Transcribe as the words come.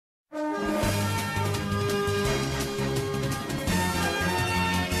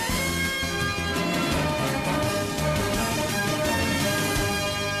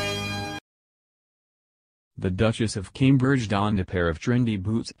The Duchess of Cambridge donned a pair of trendy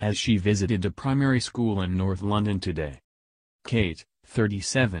boots as she visited a primary school in North London today. Kate,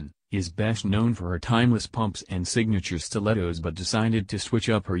 37, is best known for her timeless pumps and signature stilettos but decided to switch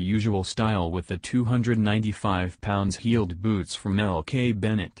up her usual style with the £295 heeled boots from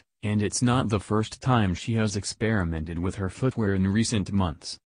L.K.Bennett, and it's not the first time she has experimented with her footwear in recent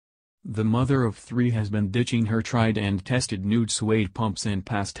months. The mother of three has been ditching her tried-and-tested nude suede pumps and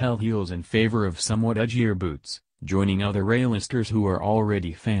pastel heels in favor of somewhat edgier boots, joining other A-listers who are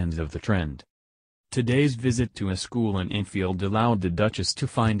already fans of the trend. Today's visit to a school in Enfield allowed the Duchess to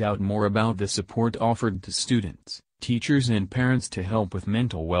find out more about the support offered to students, teachers and parents to help with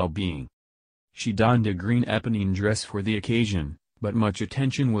mental well-being. She donned a green eponyne dress for the occasion, but much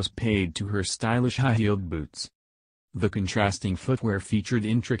attention was paid to her stylish high-heeled boots. The contrasting footwear featured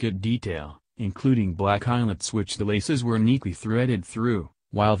intricate detail, including black eyelets which the laces were neatly threaded through,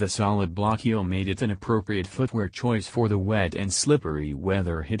 while the solid block heel made it an appropriate footwear choice for the wet and slippery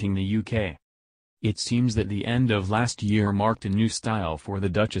weather hitting the UK. It seems that the end of last year marked a new style for the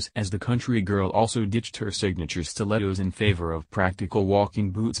Duchess as the country girl also ditched her signature stilettos in favor of practical walking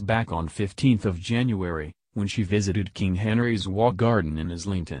boots back on 15th of January, when she visited King Henry's Walk Garden in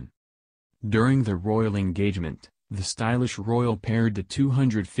Islington. During the royal engagement, the stylish royal paired the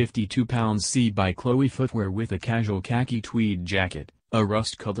 £252 C by Chloe footwear with a casual khaki tweed jacket, a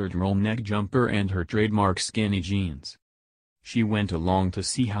rust-colored roll-neck jumper and her trademark skinny jeans. She went along to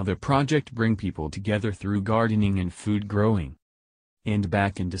see how the project bring people together through gardening and food growing. And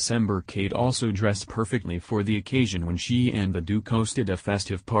back in December Kate also dressed perfectly for the occasion when she and the Duke hosted a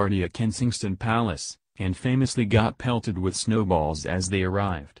festive party at Kensington Palace, and famously got pelted with snowballs as they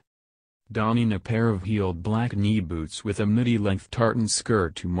arrived. Donning a pair of heeled black knee boots with a midi-length tartan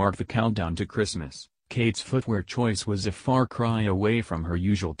skirt to mark the countdown to Christmas, Kate's footwear choice was a far cry away from her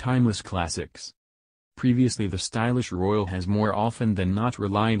usual timeless classics. Previously the stylish royal has more often than not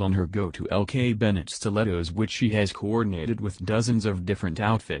relied on her go-to L.K.Bennett stilettos which she has coordinated with dozens of different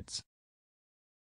outfits.